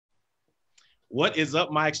What is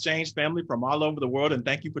up, my exchange family from all over the world, and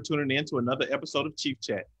thank you for tuning in to another episode of Chief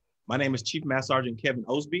Chat. My name is Chief Master Sergeant Kevin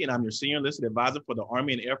Osby, and I'm your Senior Enlisted Advisor for the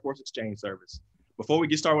Army and Air Force Exchange Service. Before we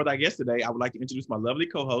get started with our guest today, I would like to introduce my lovely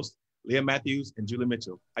co-hosts, Leah Matthews and Julie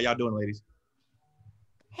Mitchell. How y'all doing, ladies?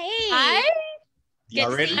 Hey. Hi. Y'all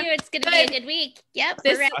Good to ready? see you. It's going to be a good week. Yep.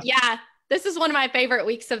 This is one of my favorite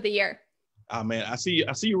weeks of the year. Oh man, I see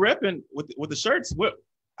you repping with the shirts. What?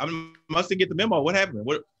 I mustn't get the memo. What happened?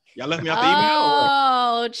 What? Y'all left me off the email?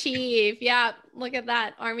 Oh, Chief. Yeah. Look at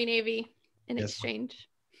that. Army Navy in exchange.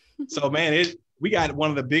 So, man, we got one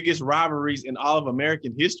of the biggest rivalries in all of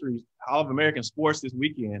American history, all of American sports this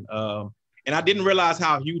weekend. And I didn't realize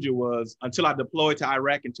how huge it was until I deployed to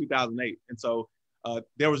Iraq in 2008. And so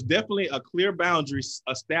there was definitely a clear boundary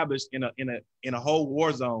established in a whole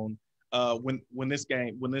war zone when this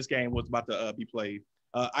game was about to be played.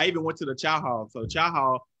 I even went to the Chow Hall. So the Chow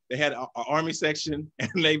Hall, they had an Army section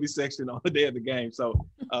and a Navy section on the day of the game. So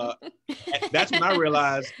that's when I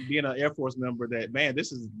realized, being an Air Force member, that, man,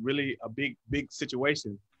 this is really a big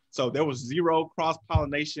situation. So there was zero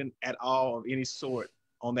cross-pollination at all of any sort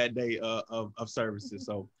on that day of services.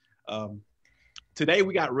 So today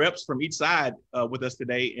we got reps from each side with us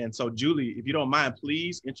today. And so, Julie, if you don't mind,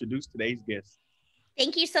 please introduce today's guest.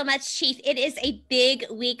 Thank you so much, Chief. It is a big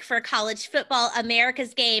week for college football.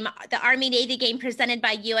 America's game, the Army-Navy game presented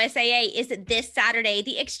by USAA, is this Saturday.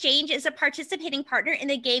 The Exchange is a participating partner in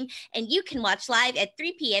the game, and you can watch live at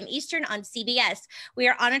 3 p.m. Eastern on CBS. We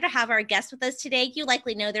are honored to have our guests with us today. You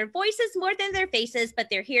likely know their voices more than their faces, but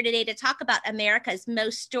they're here today to talk about America's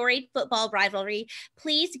most storied football rivalry.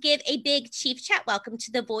 Please give a big Chief Chat welcome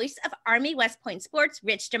to the voice of Army West Point sports,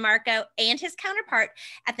 Rich Demarco, and his counterpart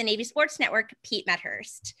at the Navy Sports Network, Pete Medhurst.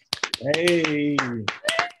 Hey.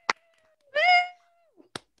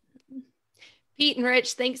 Pete and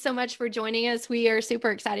Rich, thanks so much for joining us. We are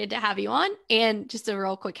super excited to have you on. And just a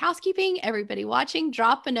real quick housekeeping, everybody watching,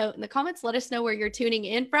 drop a note in the comments. Let us know where you're tuning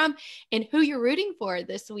in from and who you're rooting for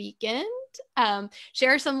this weekend.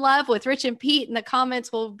 Share some love with Rich and Pete in the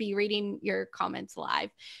comments. We'll be reading your comments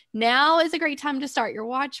live. Now is a great time to start your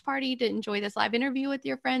watch party, to enjoy this live interview with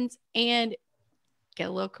your friends and get a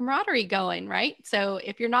little camaraderie going, right? So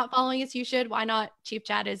if you're not following us, you should. Why not? Chief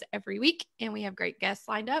Chat is every week, and we have great guests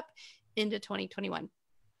lined up into 2021.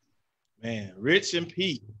 Man, Rich and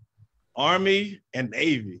Pete, Army and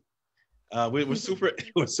Navy. We're super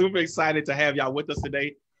excited to have y'all with us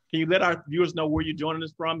today. Can you let our viewers know where you're joining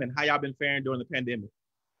us from and how y'all been faring during the pandemic?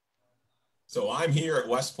 So I'm here at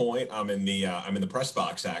West Point. I'm in the press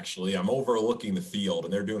box, actually. I'm overlooking the field,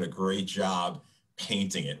 and they're doing a great job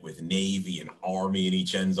painting it with Navy and Army in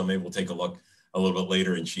each end. So maybe we'll take a look a little bit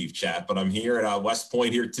later in Chief Chat. But I'm here at West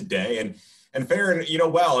Point here today, and faring,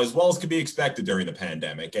 well as could be expected during the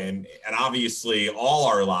pandemic. And obviously all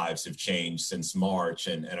our lives have changed since March,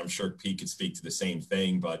 and I'm sure Pete could speak to the same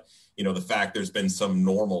thing. But the fact there's been some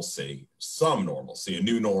normalcy, a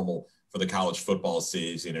new normal for the college football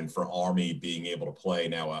season, and for Army being able to play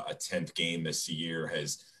now a 10th game this year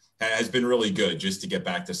has been really good, just to get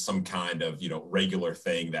back to some kind of, regular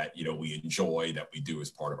thing that, we enjoy, that we do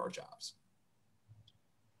as part of our jobs.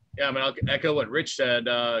 Yeah, I mean, I'll echo what Rich said.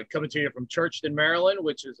 Coming to you from Churchton, Maryland,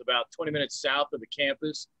 which is about 20 minutes south of the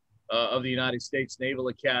campus of the United States Naval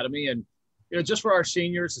Academy. And, just for our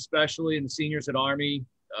seniors, especially, and the seniors at Army,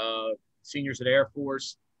 seniors at Air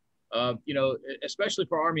Force, especially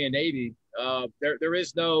for Army and Navy, there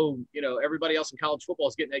is no, everybody else in college football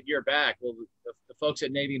is getting that gear back. Well, the folks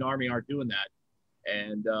at Navy and Army aren't doing that.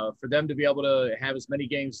 And for them to be able to have as many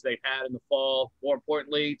games as they've had in the fall, more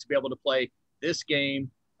importantly, to be able to play this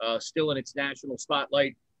game still in its national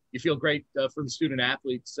spotlight, you feel great for the student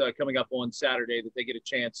athletes coming up on Saturday, that they get a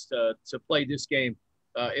chance to play this game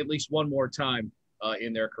at least one more time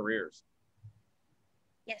in their careers.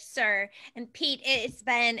 Yes, sir. And Pete, it's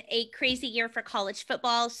been a crazy year for college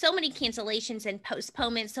football. So many cancellations and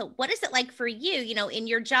postponements. So what is it like for you, in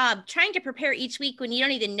your job, trying to prepare each week when you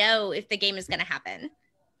don't even know if the game is going to happen?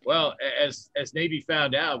 Well, as Navy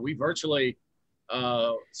found out, we virtually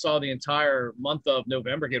saw the entire month of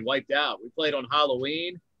November get wiped out. We played on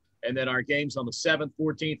Halloween, and then our games on the 7th,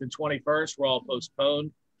 14th, and 21st were all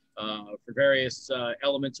postponed for various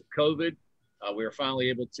elements of COVID. We were finally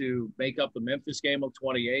able to make up the Memphis game on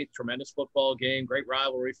 28th. Tremendous football game, great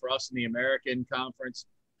rivalry for us in the American Conference.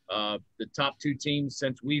 The top two teams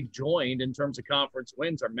since we've joined in terms of conference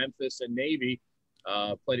wins are Memphis and Navy.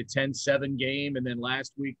 Played a 10-7 game. And then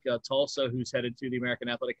last week, Tulsa, who's headed to the American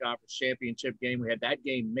Athletic Conference Championship game, we had that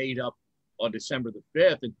game made up on December the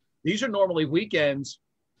 5th. And these are normally weekends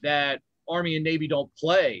that Army and Navy don't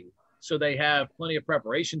play. So they have plenty of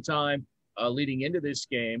preparation time leading into this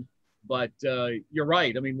game. But you're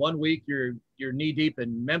right. I mean, one week you're knee deep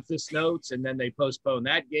in Memphis notes, and then they postpone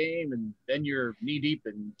that game, and then you're knee deep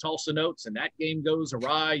in Tulsa notes, and that game goes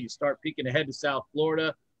awry. You start peeking ahead to South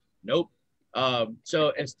Florida. Nope. So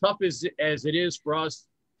as tough as it is for us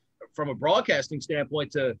from a broadcasting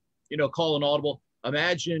standpoint to call an audible,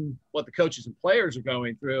 imagine what the coaches and players are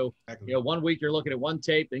going through. Exactly. One week you're looking at one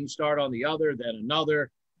tape, then you start on the other, then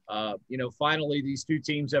another. Finally these two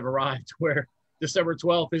teams have arrived where December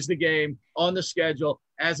 12th is the game on the schedule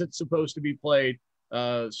as it's supposed to be played.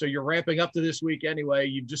 So you're ramping up to this week anyway.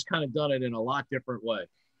 You've just kind of done it in a lot different way.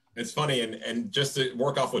 It's funny, and just to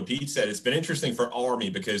work off what Pete said, it's been interesting for Army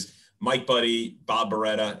because Mike Buddy, Bob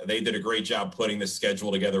Beretta, they did a great job putting the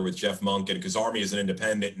schedule together with Jeff Monken, because Army is an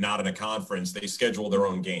independent, not in a conference. They schedule their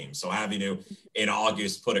own games. So having to, in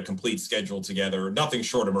August, put a complete schedule together, nothing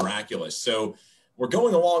short of miraculous. So we're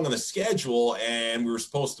going along on the schedule, and Army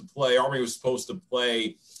was supposed to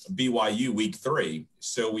play BYU week 3.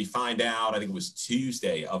 So we find out, I think it was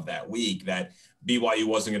Tuesday of that week, that BYU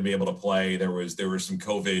wasn't going to be able to play. There were some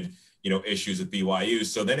COVID, issues with BYU.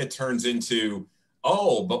 So then it turns into,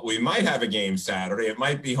 but we might have a game Saturday. It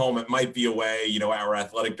might be home. It might be away. Our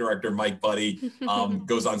athletic director, Mike Buddy,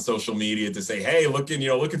 goes on social media to say, hey,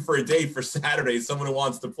 looking for a date for Saturday, someone who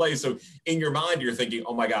wants to play. So in your mind, you're thinking,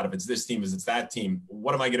 oh my God, if it's this team, if it's that team,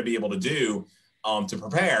 what am I going to be able to do to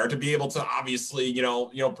prepare, to be able to obviously,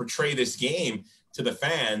 portray this game to the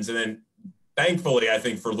fans? And then thankfully, I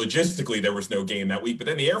think for logistically, there was no game that week. But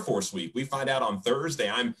then the Air Force week, we find out on Thursday,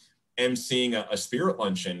 I'm emceeing a spirit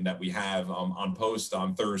luncheon that we have on post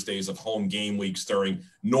on Thursdays of home game weeks during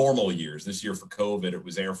normal years. This year for COVID, it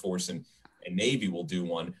was Air Force and Navy will do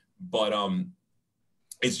one. But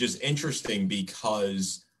it's just interesting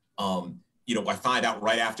because, I find out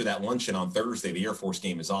right after that luncheon on Thursday, the Air Force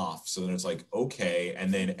game is off. So then it's like, okay.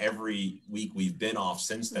 And then every week we've been off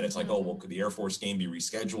since then, it's like, could the Air Force game be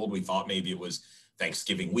rescheduled? We thought maybe it was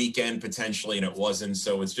Thanksgiving weekend potentially, and it wasn't.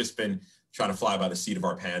 So it's just been trying to fly by the seat of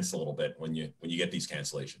our pants a little bit when you get these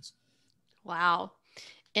cancellations. Wow.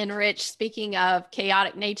 And Rich, speaking of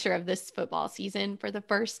chaotic nature of this football season, for the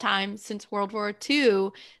first time since World War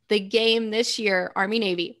II, the game this year,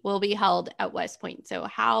 Army-Navy, will be held at West Point. So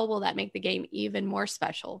how will that make the game even more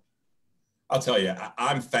special? I'll tell you,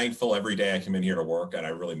 I'm thankful every day I come in here to work, and I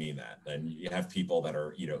really mean that. And you have people that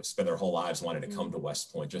are, spend their whole lives wanting to come to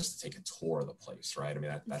West Point just to take a tour of the place, right? I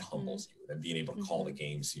mean, that humbles you. And being able to call the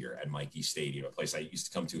games here at Mikey Stadium, a place I used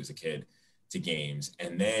to come to as a kid to games,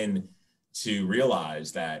 and then to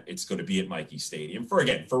realize that it's going to be at Mikey Stadium for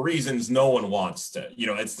reasons no one wants to,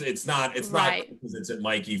 it's not because it's at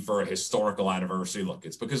Mikey for a historical anniversary. Look,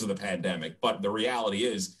 it's because of the pandemic, but the reality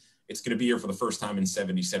is, it's going to be here for the first time in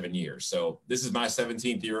 77 years. So this is my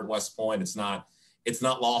 17th year at West Point. It's not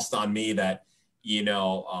lost on me that,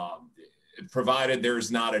 provided there's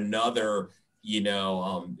not another,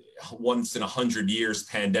 once in 100 years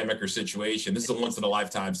pandemic or situation, this is a once in a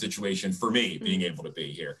lifetime situation for me being able to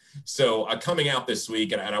be here. So coming out this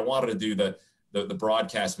week, and I wanted to do the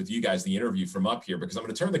broadcast with you guys, the interview from up here, because I'm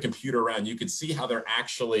going to turn the computer around. You can see how they're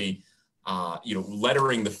actually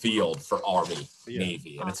lettering the field for Army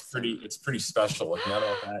Navy, and awesome. it's pretty special. Like, I don't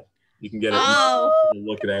know if that you can get it.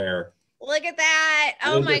 Look there. Look at that!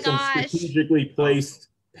 Oh my gosh! Strategically placed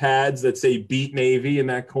pads that say "Beat Navy" in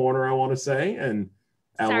that corner. I want to say, and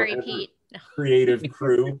sorry, Pete. Creative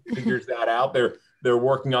crew figures that out. They're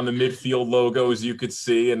working on the midfield logo, as you could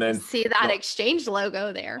see, and then see that exchange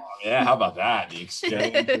logo there. Yeah, how about that? The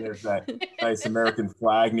exchange. There's that nice American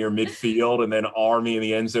flag near midfield, and then Army in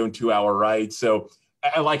the end zone to our right. So,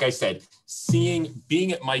 like I said,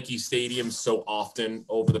 being at Mikey Stadium so often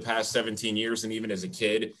over the past 17 years, and even as a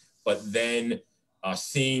kid, but then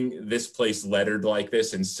seeing this place lettered like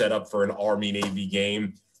this and set up for an Army Navy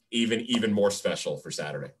game, even more special for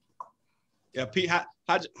Saturday. Yeah, Pete, how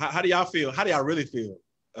do y'all feel? How do y'all really feel?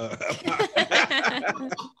 I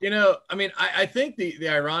think the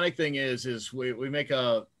ironic thing is we make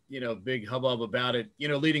a big hubbub about it,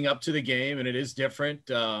 leading up to the game, and it is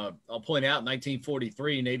different. I'll point out, in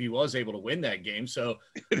 1943, Navy was able to win that game, so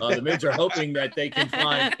the Mids are hoping that they can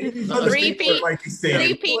find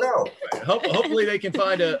hopefully they can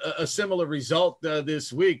find a similar result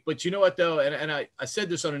this week. But you know what, though, and I said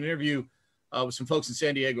this on an interview with some folks in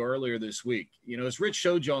San Diego earlier this week. As Rich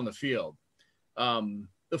showed you on the field,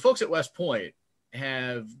 the folks at West Point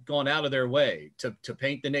have gone out of their way to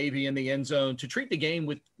paint the Navy in the end zone, to treat the game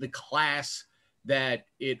with the class that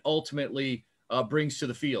it ultimately brings to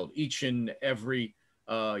the field each and every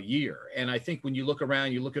year. And I think when you look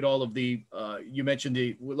around, you look at all of the, you mentioned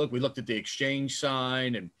we looked at the exchange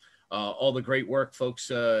sign and all the great work folks,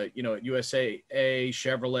 at USAA,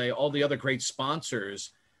 Chevrolet, all the other great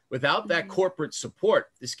sponsors. Without that corporate support,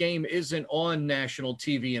 this game isn't on national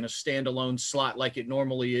TV in a standalone slot like it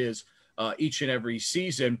normally is each and every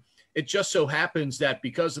season. It just so happens that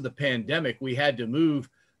because of the pandemic, we had to move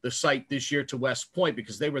the site this year to West Point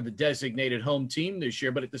because they were the designated home team this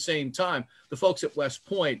year. But at the same time, the folks at West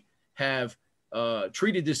Point have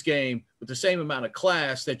treated this game with the same amount of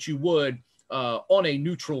class that you would on a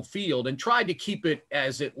neutral field, and tried to keep it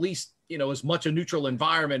as at least, as much a neutral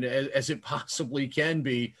environment as it possibly can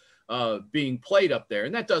be being played up there.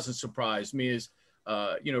 And that doesn't surprise me, as,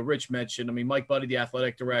 Rich mentioned. I mean, Mike Buddy, the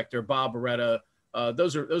athletic director, Bob Beretta,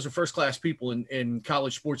 those are first-class people in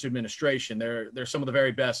college sports administration. They're some of the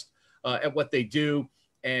very best at what they do.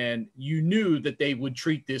 And you knew that they would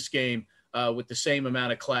treat this game with the same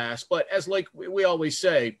amount of class. But as like we always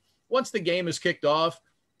say, once the game is kicked off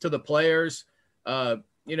to the players,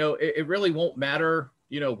 it really won't matter,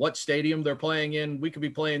 what stadium they're playing in. We could be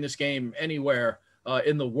playing this game anywhere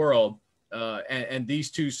in the world. And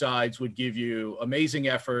these two sides would give you amazing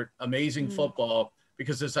effort, amazing football,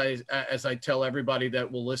 because as I tell everybody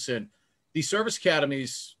that will listen, these service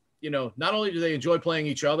academies, not only do they enjoy playing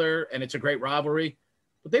each other and it's a great rivalry,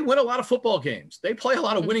 but they win a lot of football games. They play a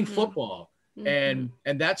lot of winning football. And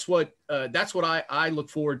that's what I look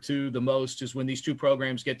forward to the most, is when these two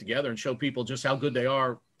programs get together and show people just how good they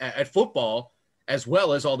are at football, as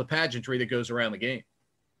well as all the pageantry that goes around the game.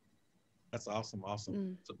 That's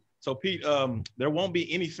awesome. So Pete, there won't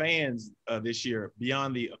be any fans this year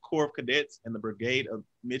beyond the Corps of Cadets and the Brigade of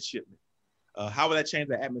Midshipmen. How will that change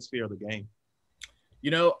the atmosphere of the game?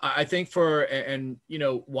 I think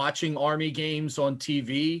watching Army games on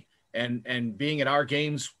TV and being at our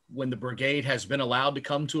games when the brigade has been allowed to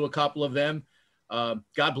come to a couple of them,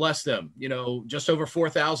 God bless them. Just over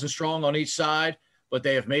 4,000 strong on each side, but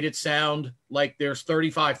they have made it sound like there's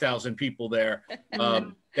 35,000 people there.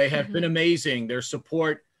 They have been amazing. Their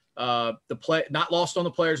support, not lost on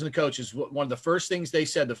the players and the coaches. One of the first things they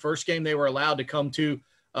said, the first game they were allowed to come to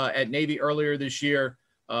at Navy earlier this year,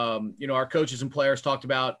 our coaches and players talked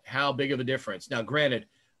about how big of a difference. Now, granted,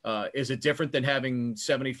 is it different than having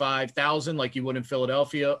 75,000 like you would in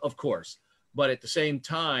Philadelphia? Of course. But at the same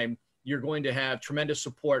time, you're going to have tremendous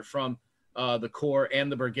support from the Corps and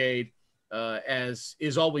the Brigade, as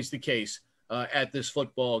is always the case at this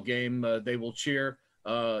football game. They will cheer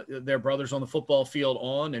their brothers on the football field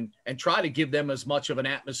on and try to give them as much of an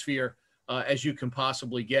atmosphere as you can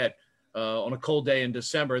possibly get on a cold day in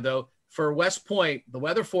December. Though for West Point, the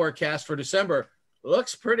weather forecast for December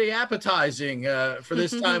looks pretty appetizing for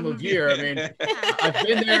this time of year. I mean,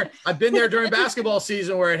 I've been there during basketball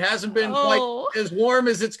season where it hasn't been quite as warm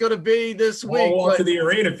as it's going to be this week. Long walk to the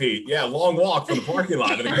arena, Pete. Yeah, long walk from the parking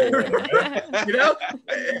lot to the cold weather.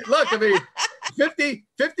 Look, I mean,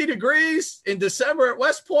 50 degrees in December at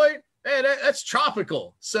West Point, man, that's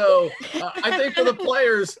tropical. So I think for the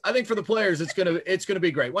players, it's gonna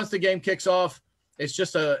be great. Once the game kicks off, it's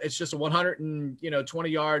just a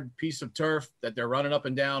 120-yard piece of turf that they're running up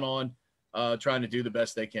and down on, trying to do the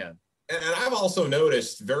best they can. And I've also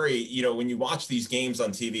noticed when you watch these games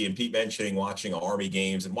on TV, and Pete mentioning watching Army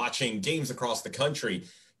games and watching games across the country,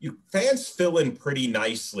 fans fill in pretty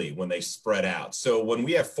nicely when they spread out. So when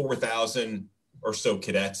we have 4,000 or so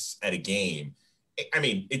cadets at a game, I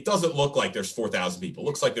mean, it doesn't look like there's 4,000 people. It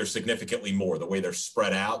looks like there's significantly more the way they're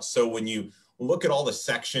spread out. So when you look at all the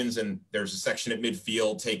sections, and there's a section at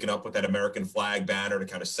midfield taken up with that American flag banner to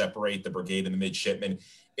kind of separate the brigade and the midshipmen.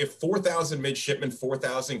 If 4,000 midshipmen,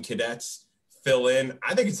 4,000 cadets fill in,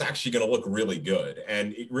 I think it's actually going to look really good.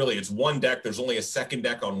 And it's one deck. There's only a second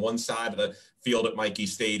deck on one side of the field at Mikey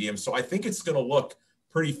Stadium. So I think it's going to look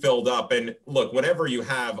pretty filled up. And look, whenever you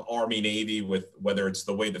have Army Navy, with whether it's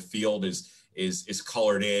the way the field is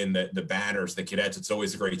colored in, the banners, the cadets, it's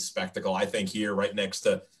always a great spectacle. I think here right next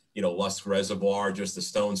to Lusk Reservoir, just a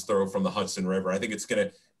stone's throw from the Hudson River, I think it's going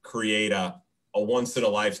to create a once in a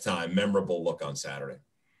lifetime memorable look on Saturday.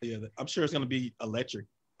 Yeah, I'm sure it's going to be electric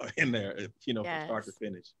in there, from start to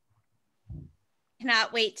finish.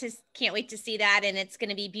 Can't wait to see that, and it's going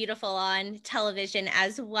to be beautiful on television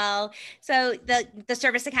as well. So the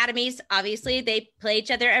service academies, obviously they play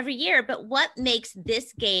each other every year, but what makes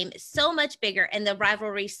this game so much bigger and the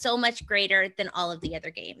rivalry so much greater than all of the other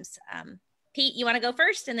games? Pete, you want to go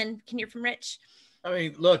first, and then can hear from Rich?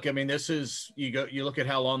 This is, you look at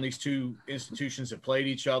how long these two institutions have played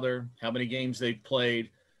each other, how many games they've played.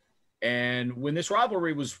 And when this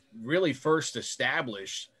rivalry was really first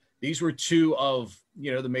established, these were two of,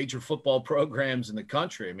 the major football programs in the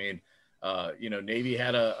country. I mean, Navy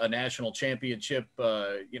had a national championship,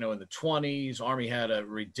 in the 20s. Army had a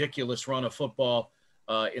ridiculous run of football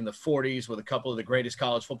in the 40s with a couple of the greatest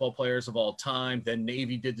college football players of all time. Then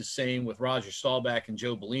Navy did the same with Roger Staubach and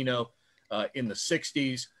Joe Bellino in the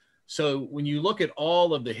 60s. So when you look at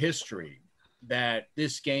all of the history that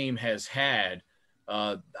this game has had,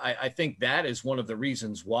 I think that is one of the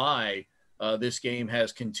reasons why this game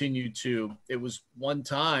has continued to, it was one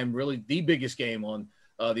time really the biggest game on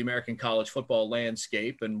the American college football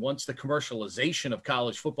landscape. And once the commercialization of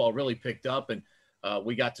college football really picked up and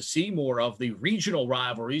we got to see more of the regional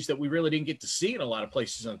rivalries that we really didn't get to see in a lot of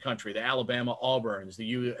places in the country, the Alabama Auburns,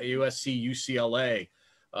 the USC UCLA,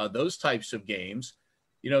 those types of games.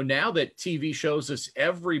 Now that TV shows us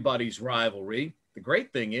everybody's rivalry, the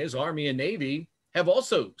great thing is Army and Navy have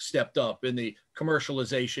also stepped up in the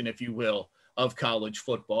commercialization, if you will, of college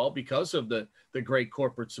football because of the great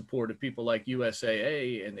corporate support of people like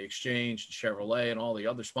USAA and the Exchange, Chevrolet, and all the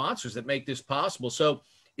other sponsors that make this possible. So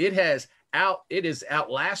it has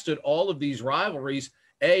outlasted all of these rivalries,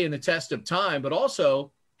 in the test of time, but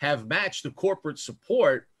also have matched the corporate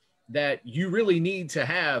support that you really need to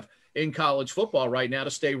have in college football right now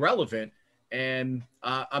to stay relevant. And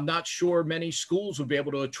I'm not sure many schools would be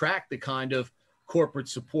able to attract the kind of corporate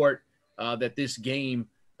support that this game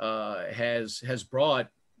has brought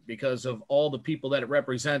because of all the people that it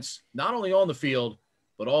represents, not only on the field,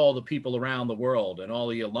 but all the people around the world and all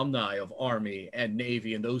the alumni of Army and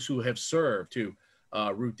Navy and those who have served to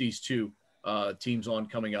root these two teams on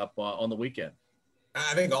coming up on the weekend.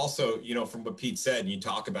 I think also, from what Pete said, you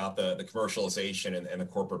talk about the commercialization and the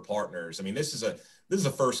corporate partners. I mean, this is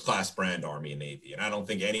a first-class brand, Army and Navy, and I don't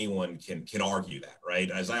think anyone can argue that, right?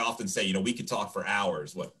 As I often say, we could talk for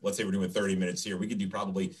hours. Let's say we're doing 30 minutes here. We could do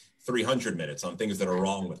probably 300 minutes on things that are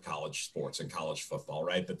wrong with college sports and college football,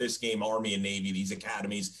 right? But this game, Army and Navy, these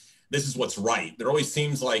academies, this is what's right. There always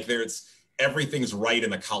seems like everything's right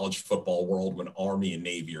in the college football world when Army and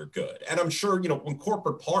Navy are good. And I'm sure, when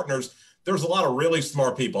corporate partners, there's a lot of really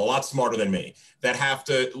smart people, a lot smarter than me, that have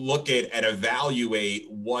to look at and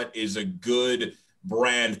evaluate what is a good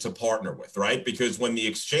brand to partner with, right? Because when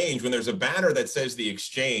there's a banner that says the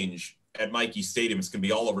Exchange at Mikey Stadium, it's going to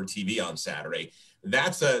be all over TV on Saturday.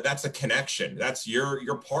 That's a connection. That's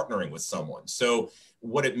you're partnering with someone. So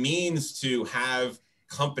what it means to have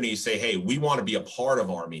companies say, hey, we want to be a part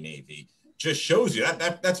of Army Navy, just shows you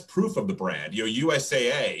that's proof of the brand.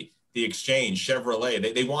 USAA, the Exchange,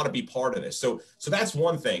 Chevrolet, they want to be part of this. So that's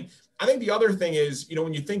one thing. I think the other thing is,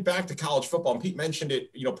 when you think back to college football, and Pete mentioned it,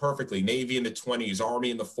 perfectly, Navy in the 20s,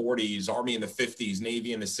 Army in the 40s, Army in the 50s,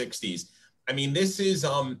 Navy in the 60s. I mean, this is,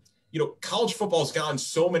 college football has gone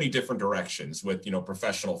so many different directions with,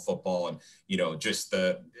 professional football and, just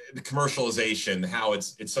the commercialization, how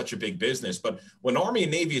it's such a big business. But when Army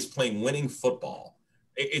and Navy is playing winning football,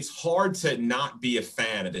 it's hard to not be a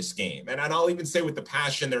fan of this game. And I'll even say with the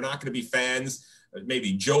passion, they're not going to be fans,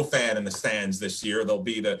 maybe Joe fan in the stands this year. There'll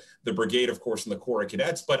be the brigade, of course, and the Corps of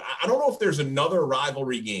Cadets. But I don't know if there's another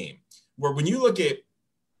rivalry game where when you look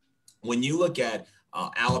at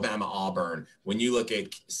Alabama, Auburn, when you look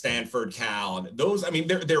at Stanford, Cal, and those, I mean,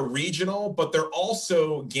 they're regional, but they're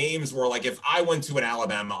also games where, like, if I went to an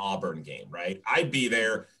Alabama, Auburn game, right, I'd be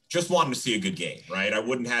there just wanting to see a good game, right? I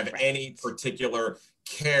wouldn't have any particular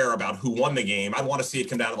care about who won the game. I want to see it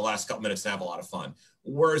come down to the last couple minutes and have a lot of fun.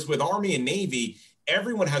 Whereas with Army and Navy,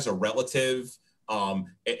 everyone has a relative,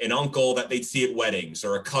 an uncle that they'd see at weddings,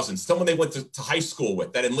 or a cousin, someone they went to high school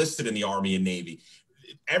with that enlisted in the Army and Navy.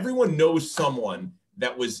 Everyone knows someone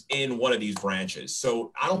that was in one of these branches.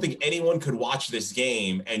 So I don't think anyone could watch this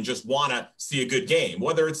game and just want to see a good game,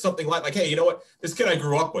 whether it's something like, hey, you know what, this kid I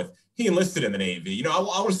grew up with, he enlisted in the Navy. I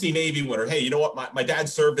want to see Navy win, or, hey, you know what, my dad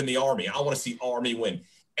served in the Army. I want to see Army win.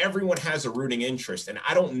 Everyone has a rooting interest. And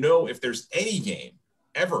I don't know if there's any game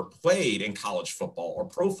ever played in college football or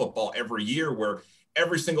pro football every year where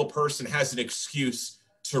every single person has an excuse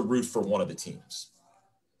to root for one of the teams.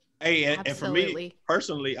 Hey, and for me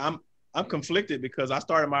personally, I'm conflicted because I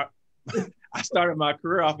started my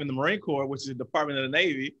career off in the Marine Corps, which is the Department of the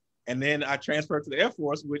Navy, and then I transferred to the Air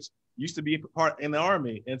Force, which used to be part in the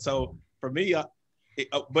Army. And so for me,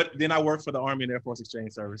 but then I worked for the Army and Air Force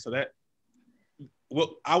Exchange Service. So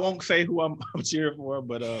I won't say who I'm cheering for,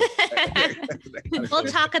 but we'll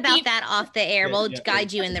talk about that off the air. We'll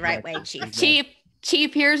guide you in the right way, Chief.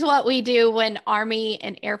 Chief, here's what we do when Army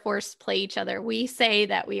and Air Force play each other. We say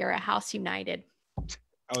that we are a house united.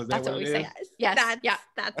 Oh, is that That's what we say. Yes.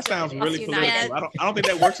 That sounds really political. I don't think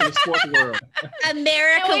that works in the sports world.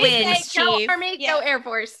 America wins, Chief. Go Army, go Air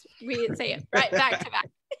Force. We say it right back to back.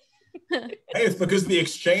 Hey, it's because of the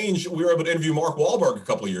exchange. We were able to interview Mark Wahlberg a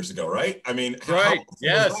couple of years ago, right? I mean, Right.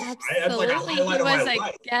 Yes. That's like a highlight of my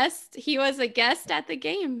life. He was a guest at the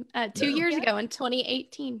game 2 years ago in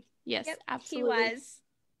 2018. Yes, Yep, absolutely. He was.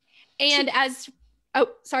 And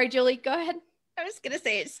sorry, Julie, go ahead. I was going to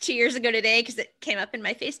say it's 2 years ago today because it came up in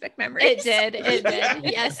my Facebook memories. It did.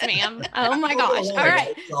 Yes, ma'am. Oh my gosh. All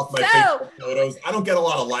right. Photos. I don't get a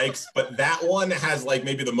lot of likes, but that one has like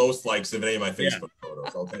maybe the most likes of any of my Facebook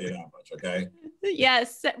photos. I'll tell you that much. Okay.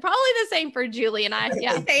 Yes, probably the same for Julie and I.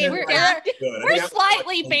 Yeah, we're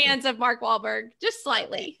slightly fans of Mark Wahlberg, just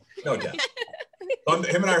slightly. No doubt.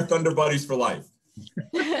 Him and I are Thunder buddies for life.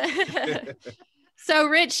 So,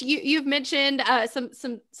 Rich, you've mentioned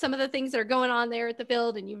some of the things that are going on there at the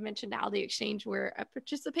field, and you've mentioned how the Exchange were a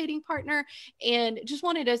participating partner, and just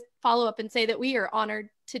wanted to follow up and say that we are honored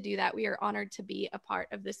to do that. We are honored to be a part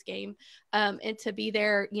of this game and to be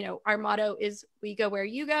there. You know, our motto is "We go where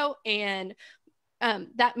you go," and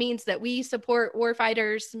that means that we support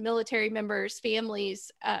warfighters, military members,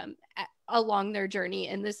 families along their journey,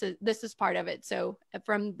 and this is part of it. So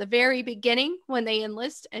from the very beginning, when they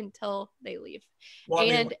enlist until they leave,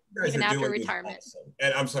 and even after retirement. Awesome.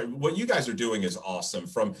 And I'm sorry, what you guys are doing is awesome.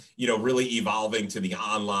 From really evolving to the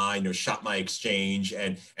online, Shop My Exchange,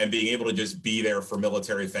 and being able to just be there for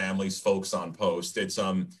military families, folks on post. It's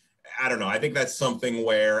I don't know. I think that's something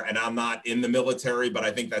where, and I'm not in the military, but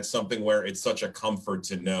I think that's something where it's such a comfort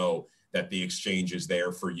to know that the Exchange is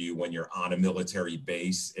there for you when you're on a military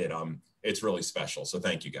base. It's really special. So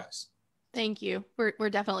thank you guys. Thank you.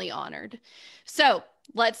 We're definitely honored. So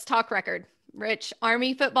let's talk record. Rich,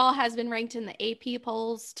 Army football has been ranked in the AP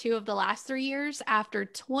polls 2 of the last 3 years after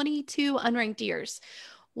 22 unranked years.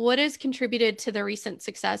 What has contributed to the recent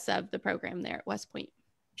success of the program there at West Point?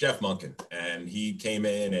 Jeff Monken, and he came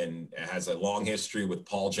in and has a long history with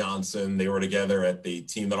Paul Johnson. They were together at the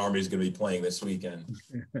team that Army is going to be playing this weekend.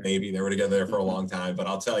 Maybe they were together there for a long time, but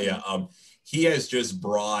I'll tell you, he has just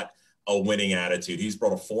brought a winning attitude. He's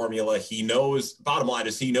brought a formula. He knows, bottom line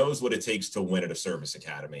is he knows what it takes to win at a service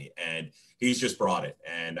academy, and he's just brought it.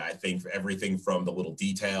 And I think everything from the little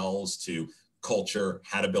details to culture,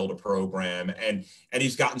 how to build a program, and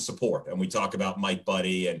he's gotten support. And we talk about Mike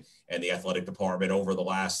Buddy and the athletic department over the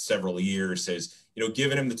last several years has,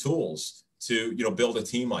 given him the tools to, build a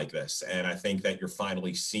team like this. And I think that you're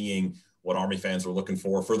finally seeing what Army fans were looking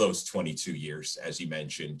for those 22 years, as you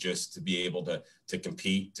mentioned, just to be able to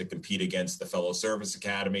compete against the fellow service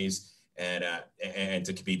academies and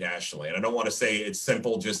to compete nationally. And I don't want to say it's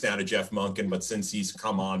simple just down to Jeff Monken, but since he's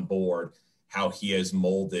come on board, how he has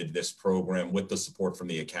molded this program with the support from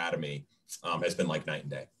the academy has been like night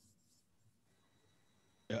and day.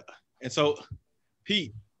 Yeah. And so,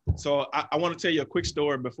 Pete, I want to tell you a quick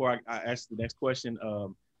story before I ask the next question.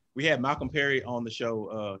 We had Malcolm Perry on the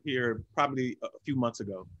show here probably a few months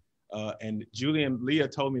ago. And Julie and Leah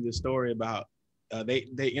told me this story about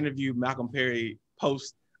they interviewed Malcolm Perry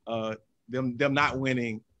post them not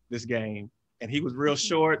winning this game. And he was real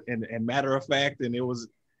short and matter of fact. And it was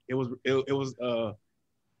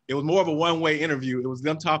more of a one-way interview. It was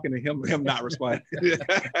them talking to him not responding.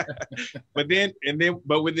 But then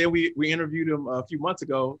we interviewed him a few months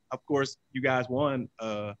ago. Of course, you guys won.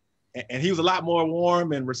 And he was a lot more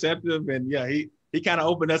warm and receptive. And yeah, he kind of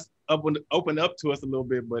opened up to us a little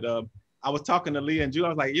bit. But I was talking to Leah and Julie. I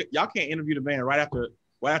was like, y'all can't interview the man right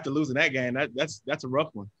after losing that game. That's a rough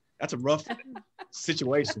one. That's a rough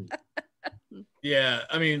situation. Yeah,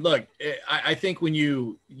 I mean, look, I think when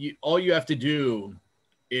you all you have to do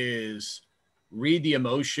is read the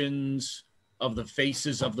emotions of the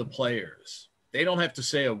faces of the players. They don't have to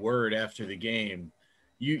say a word after the game.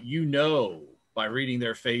 You know by reading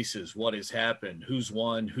their faces what has happened, who's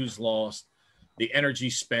won, who's lost, the energy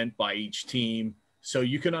spent by each team. So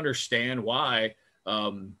you can understand why,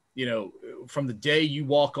 from the day you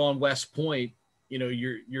walk on West Point,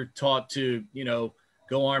 you're taught to,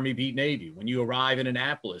 go Army, beat Navy. When you arrive in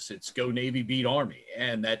Annapolis, it's go Navy, beat Army.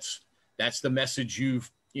 And that's the message you've,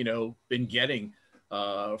 been getting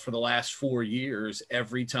for the last 4 years,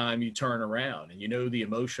 every time you turn around. And the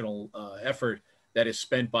emotional effort that is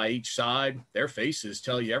spent by each side. Their faces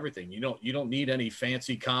tell you everything. You don't need any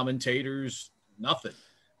fancy commentators, nothing.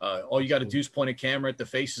 All you got to do is point a camera at the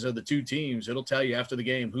faces of the two teams. It'll tell you after the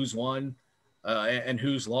game who's won and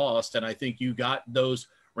who's lost. And I think you got those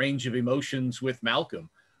range of emotions with Malcolm.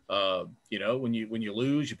 When you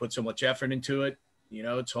lose, you put so much effort into it.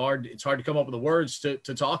 It's hard to come up with the words to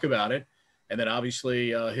talk about it. And then obviously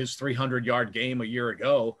his 300-yard game a year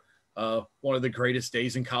ago, one of the greatest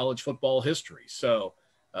days in college football history. So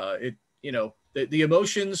the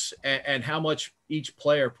emotions and how much each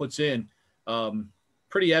player puts in,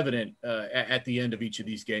 pretty evident at the end of each of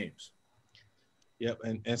these games. Yep.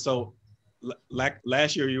 And so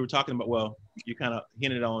last year you were talking about, well, you kind of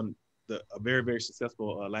hinted on a very, very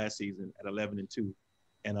successful last season at 11-2,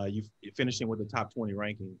 and you finishing with the top 20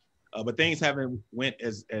 ranking. But things haven't went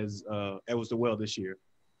as well this year.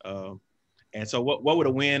 And so what would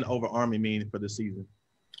a win over Army mean for the season?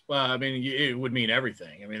 Well, I mean, it would mean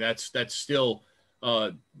everything. I mean, that's still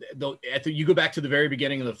you go back to the very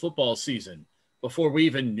beginning of the football season before we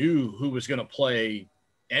even knew who was going to play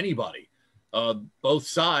anybody. Both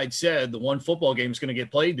sides said the one football game is going to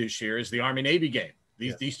get played this year is the Army-Navy game.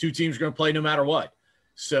 These two teams are going to play no matter what.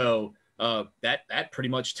 So that pretty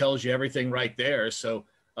much tells you everything right there. So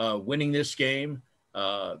winning this game,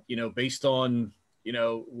 based on,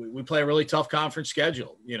 we play a really tough conference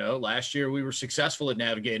schedule. Last year we were successful at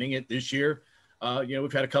navigating it. This year,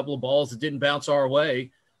 we've had a couple of balls that didn't bounce our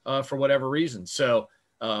way for whatever reason. So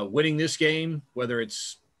winning this game, whether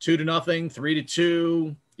it's 2-0,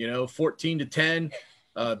 3-2,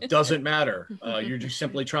 14-10, doesn't matter. You're just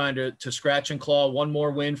simply trying to scratch and claw one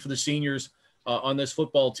more win for the seniors on this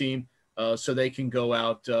football team so they can go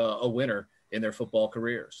out a winner in their football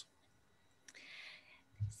careers.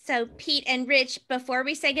 So Pete and Rich, before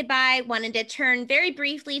we say goodbye, wanted to turn very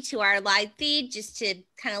briefly to our live feed just to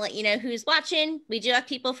kind of let you know who's watching. We do have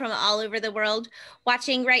people from all over the world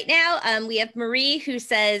watching right now. We have Marie who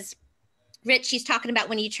says, Rich, she's talking about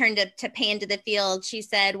when you turned to pan to the field. She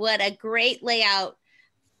said, what a great layout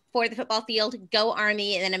for the football field. Go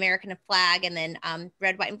Army, and then American flag, and then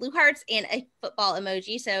red, white, and blue hearts, and a football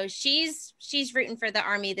emoji. So she's rooting for the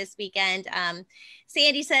Army this weekend.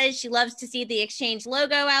 Sandy says she loves to see the Exchange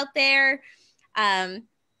logo out there.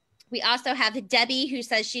 We also have Debbie who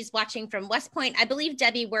says she's watching from West Point. I believe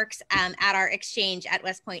Debbie works at our Exchange at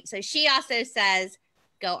West Point. So she also says,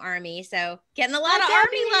 go Army. So getting a lot of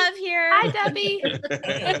Army love here. Hi, Debbie.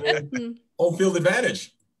 Home field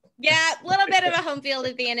advantage. Yeah, a little bit of a home field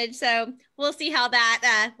advantage. So we'll see how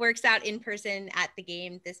that works out in person at the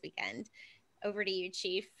game this weekend. Over to you,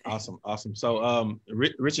 Chief. Awesome. So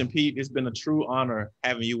Rich and Pete, it's been a true honor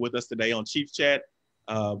having you with us today on Chief Chat.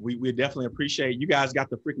 We definitely appreciate you guys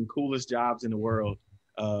got the freaking coolest jobs in the world.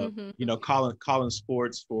 Calling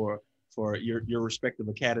sports for your respective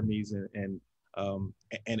academies and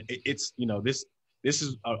it's this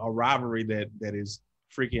is a rivalry that is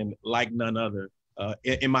freaking like none other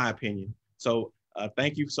in my opinion. So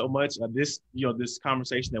thank you so much. This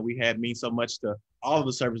conversation that we had means so much to all of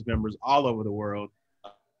the service members all over the world,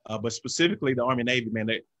 but specifically the Army Navy, man.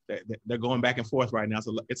 They're going back and forth right now.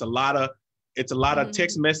 So it's a lot of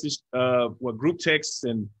text message, group texts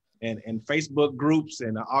and Facebook groups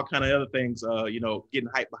and all kind of other things. Getting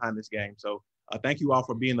hype behind this game. So thank you all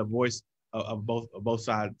for being the voice of both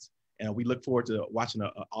sides, and we look forward to watching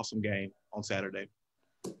an awesome game on Saturday.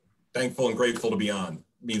 Thankful and grateful to be on.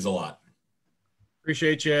 Means a lot.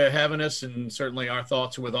 Appreciate you having us, and certainly our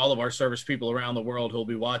thoughts are with all of our service people around the world who'll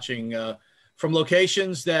be watching from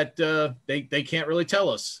locations that they can't really tell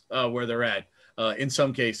us where they're at in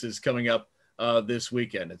some cases coming up this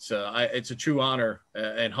weekend. It's a true honor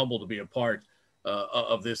and humble to be a part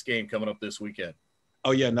of this game coming up this weekend.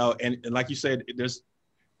 Oh yeah, no, and like you said, there's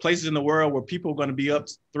places in the world where people are going to be up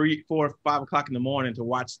 3, 4, 5 o'clock in the morning to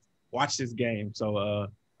watch this game. So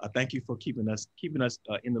thank you for keeping us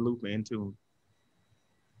in the loop and in tune.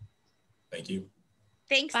 Thank you.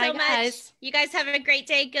 Thanks Bye, so much. guys. You guys have a great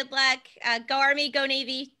day. Good luck. Go Army, go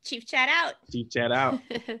Navy. Chief Chat out. Chief Chat out.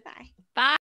 Bye. Bye.